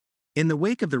In the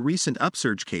wake of the recent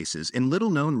upsurge cases in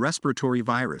little-known respiratory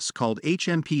virus called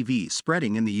HMPV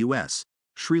spreading in the U.S.,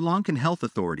 Sri Lankan health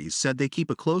authorities said they keep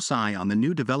a close eye on the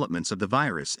new developments of the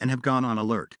virus and have gone on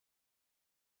alert.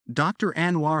 Dr.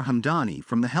 Anwar Hamdani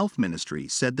from the Health Ministry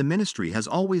said the ministry has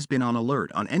always been on alert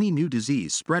on any new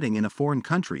disease spreading in a foreign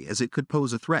country as it could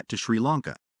pose a threat to Sri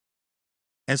Lanka.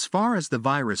 As far as the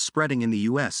virus spreading in the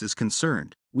U.S. is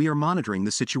concerned, we are monitoring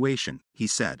the situation, he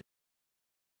said.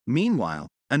 Meanwhile,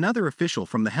 another official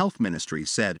from the Health Ministry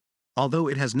said, although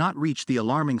it has not reached the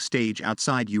alarming stage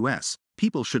outside U.S.,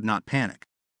 people should not panic.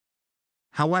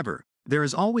 However, there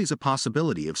is always a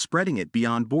possibility of spreading it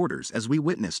beyond borders as we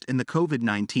witnessed in the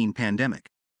COVID-19 pandemic.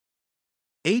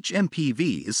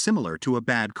 HMPV is similar to a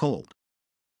bad cold.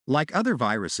 Like other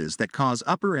viruses that cause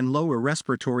upper and lower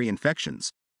respiratory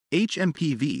infections,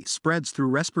 HMPV spreads through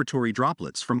respiratory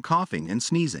droplets from coughing and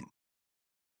sneezing.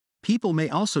 People may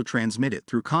also transmit it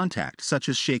through contact such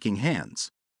as shaking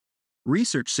hands.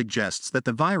 Research suggests that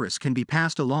the virus can be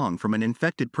passed along from an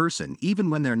infected person even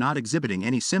when they're not exhibiting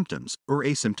any symptoms or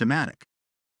asymptomatic.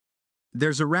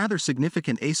 There's a rather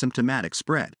significant asymptomatic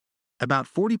spread. About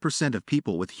 40% of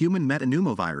people with human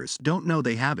metapneumovirus don't know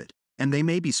they have it, and they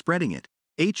may be spreading it.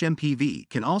 HMPV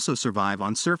can also survive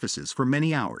on surfaces for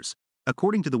many hours,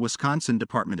 according to the Wisconsin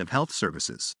Department of Health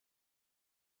Services.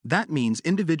 That means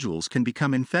individuals can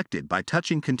become infected by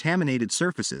touching contaminated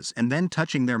surfaces and then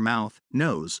touching their mouth,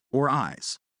 nose, or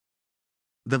eyes.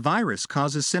 The virus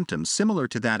causes symptoms similar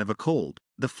to that of a cold,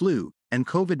 the flu, and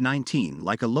COVID-19,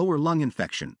 like a lower lung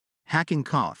infection, hacking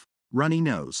cough, runny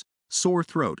nose, sore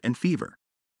throat, and fever.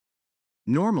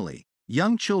 Normally,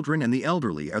 young children and the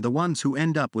elderly are the ones who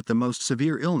end up with the most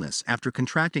severe illness after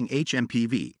contracting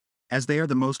HMPV, as they are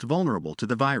the most vulnerable to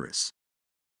the virus.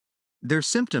 Their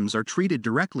symptoms are treated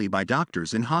directly by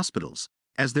doctors in hospitals,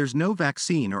 as there's no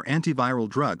vaccine or antiviral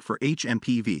drug for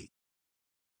HMPV.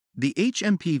 The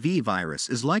HMPV virus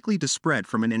is likely to spread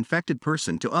from an infected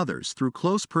person to others through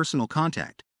close personal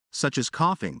contact, such as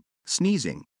coughing,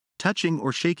 sneezing, touching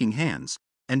or shaking hands,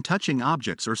 and touching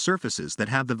objects or surfaces that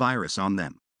have the virus on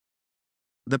them.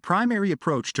 The primary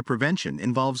approach to prevention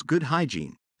involves good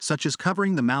hygiene, such as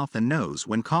covering the mouth and nose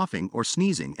when coughing or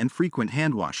sneezing and frequent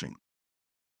hand washing.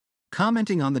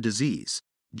 Commenting on the disease,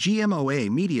 GMOA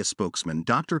media spokesman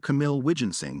Dr. Camille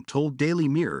Wijinsingh told Daily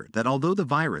Mirror that although the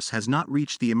virus has not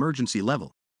reached the emergency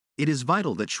level, it is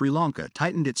vital that Sri Lanka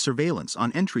tightened its surveillance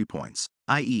on entry points,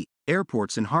 i.e.,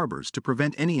 airports and harbors, to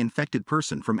prevent any infected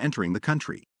person from entering the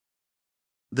country.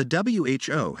 The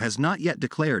WHO has not yet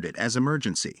declared it as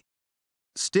emergency.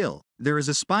 Still, there is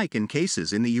a spike in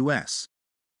cases in the U.S.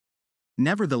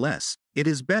 Nevertheless, it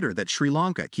is better that Sri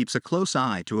Lanka keeps a close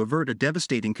eye to avert a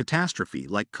devastating catastrophe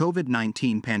like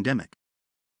COVID-19 pandemic.